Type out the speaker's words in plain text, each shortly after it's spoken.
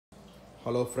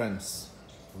Hello friends,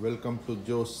 welcome to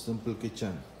Joe's Simple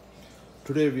Kitchen.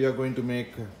 Today we are going to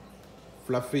make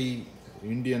fluffy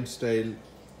Indian style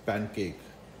pancake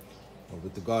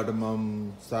with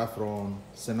cardamom, saffron,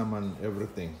 cinnamon,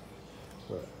 everything.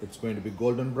 It's going to be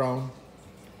golden brown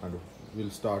and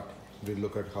we'll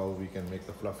look at how we can make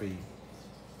the fluffy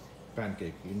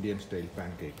pancake, Indian style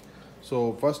pancake.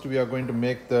 So first we are going to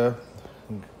make the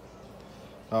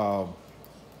uh,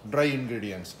 dry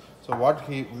ingredients. So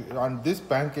on this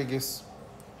pancake is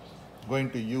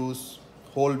going to use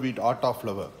whole wheat atta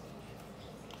flour.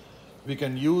 We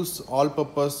can use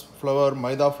all-purpose flour,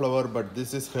 maida flour, but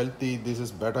this is healthy, this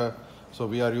is better. So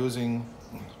we are using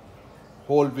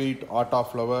whole wheat atta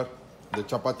flour, the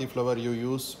chapati flour you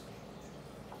use.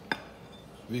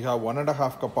 We have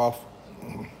 1.5 cup of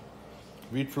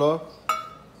wheat flour.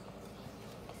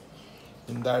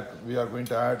 In that we are going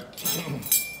to add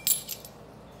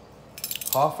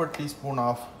half a teaspoon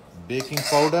of baking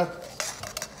powder,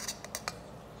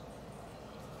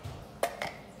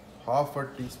 half a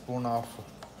teaspoon of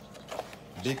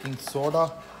baking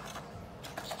soda,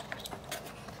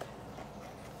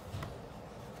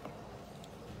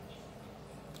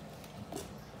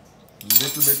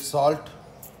 little bit salt,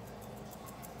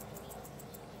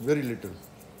 very little.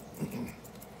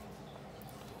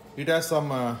 It has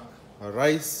some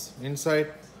rice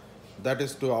inside, that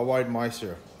is to avoid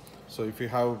moisture. So if you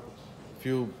have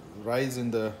few rice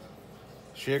in the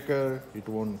shaker, it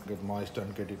won't get moist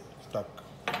and get it stuck.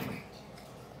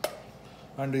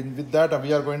 And with that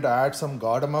we are going to add some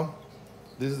cardamom.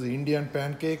 This is the Indian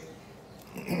pancake.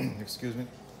 Excuse me.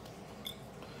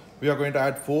 We are going to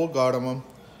add 4 cardamom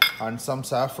and some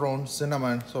saffron,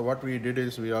 cinnamon. So what we did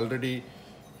is we already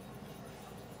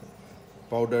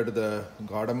powdered the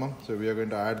cardamom. So we are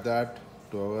going to add that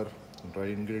to our dry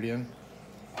ingredient.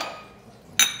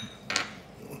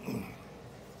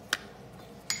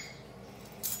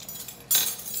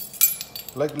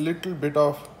 Like little bit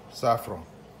of saffron.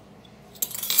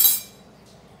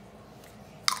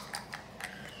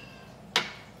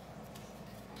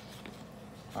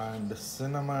 And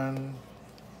cinnamon.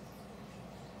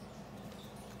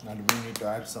 And we need to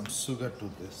add some sugar to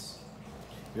this.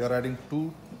 We are adding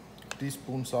 2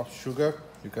 teaspoons of sugar.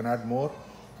 You can add more.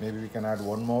 Maybe we can add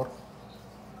 1 more.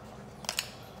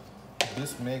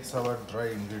 This makes our dry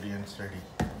ingredients ready.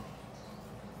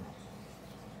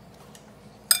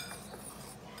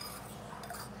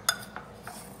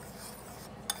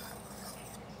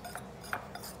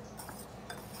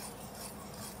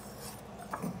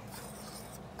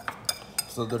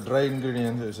 So the dry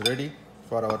ingredient is ready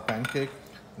for our pancake.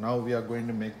 Now we are going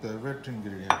to make the wet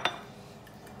ingredient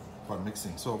for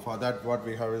mixing. So for that what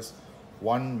we have is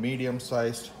 1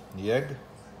 medium-sized egg.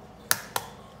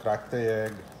 Crack the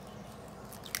egg.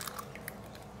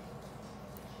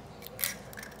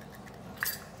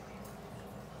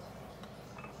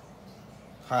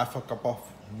 Half a cup of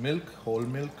milk, whole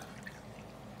milk.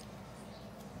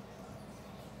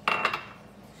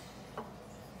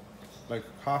 Like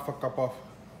half a cup of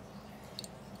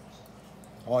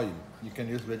oil. You can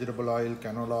use vegetable oil,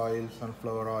 canola oil,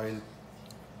 sunflower oil,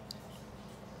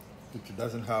 which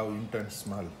doesn't have intense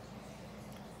smell.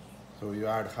 So you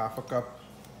add half a cup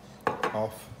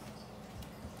of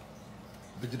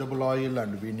vegetable oil,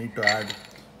 and we need to add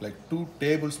like 2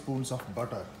 tablespoons of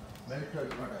butter, melted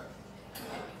butter.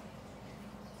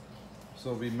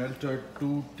 So we melted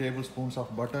 2 tablespoons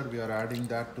of butter. We are adding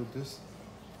that to this.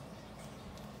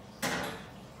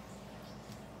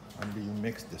 And you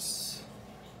mix this.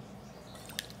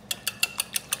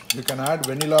 You can add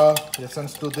vanilla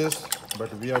essence to this, but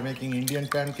we are making Indian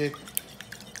pancake,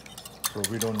 so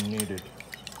we don't need it.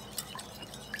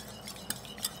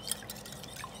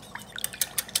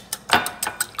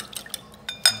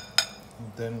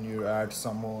 Then you add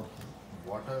some more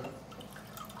water.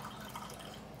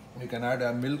 You can add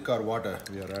a milk or water.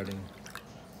 We are adding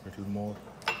a little more,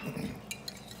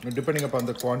 depending upon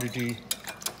the quantity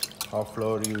of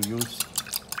flour you use.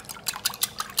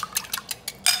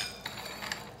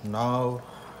 Now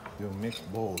you mix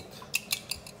both.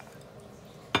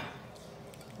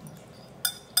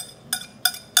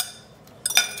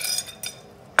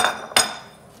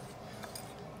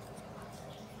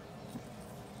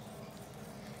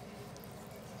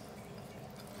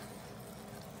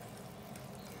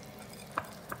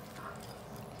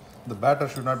 The batter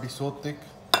should not be so thick,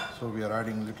 so we are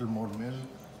adding a little more milk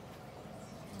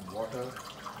and water.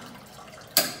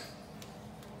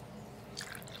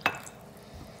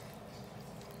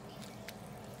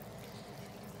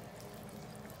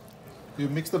 You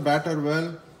mix the batter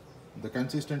well. The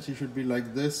consistency should be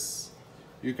like this.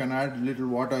 You can add little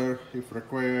water if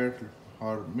required,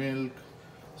 or milk,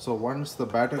 So once the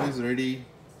batter is ready,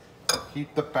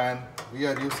 heat the pan. We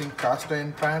are using cast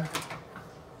iron pan,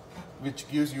 which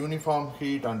gives uniform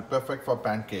heat and perfect for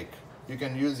pancake. You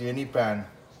can use any pan.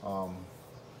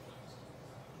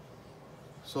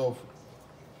 So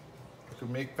to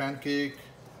make pancake,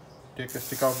 take a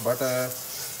stick of butter.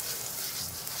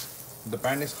 The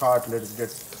pan is hot, let it get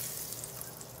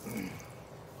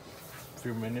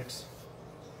few minutes.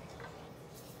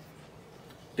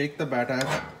 Take the batter,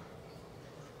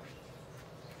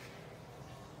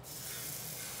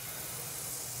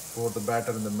 pour the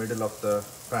batter in the middle of the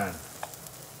pan.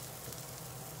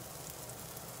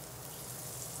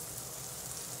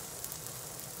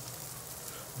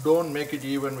 Don't make it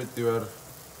even with your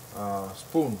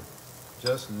spoon,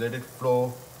 just let it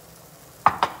flow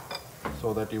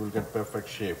so that you will get perfect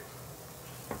shape.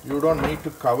 You don't need to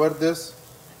cover this.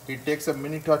 It takes a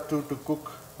minute or two to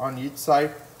cook on each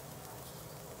side.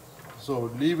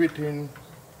 So leave it in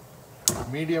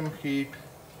medium heat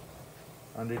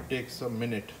and it takes a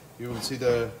minute. You will see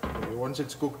once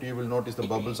it's cooked, you will notice the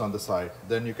bubbles on the side.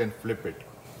 Then you can flip it.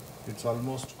 It's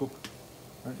almost cooked.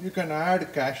 And you can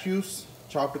add cashews,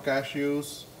 chopped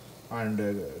cashews and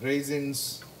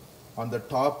raisins on the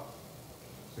top,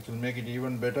 which will make it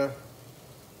even better.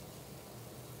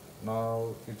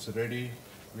 Now it's ready.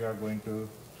 We are going to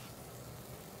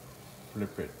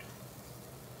flip it.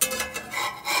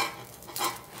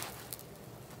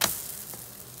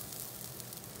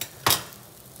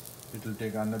 It will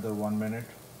take another 1 minute,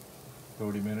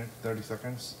 30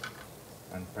 seconds,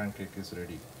 and pancake is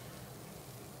ready.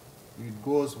 It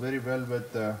goes very well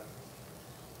with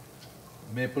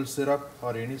maple syrup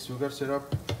or any sugar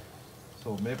syrup.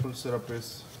 So maple syrup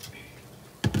is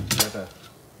better.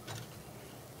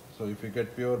 So if you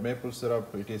get pure maple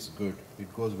syrup, it is good.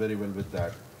 It goes very well with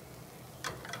that.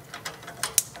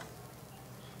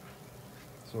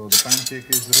 So the pancake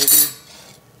is ready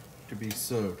to be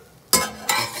served. To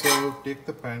serve, take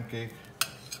the pancake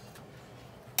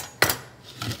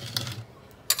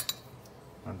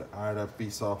and add a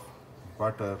piece of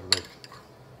butter, like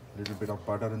a little bit of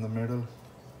butter in the middle,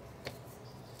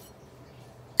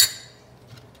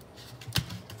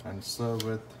 and serve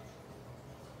with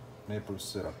maple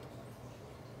syrup.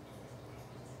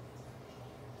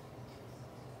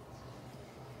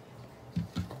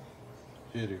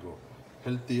 Here you go.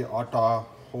 Healthy atta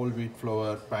whole wheat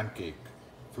flour pancake,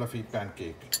 fluffy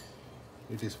pancake.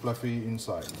 It is fluffy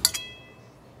inside.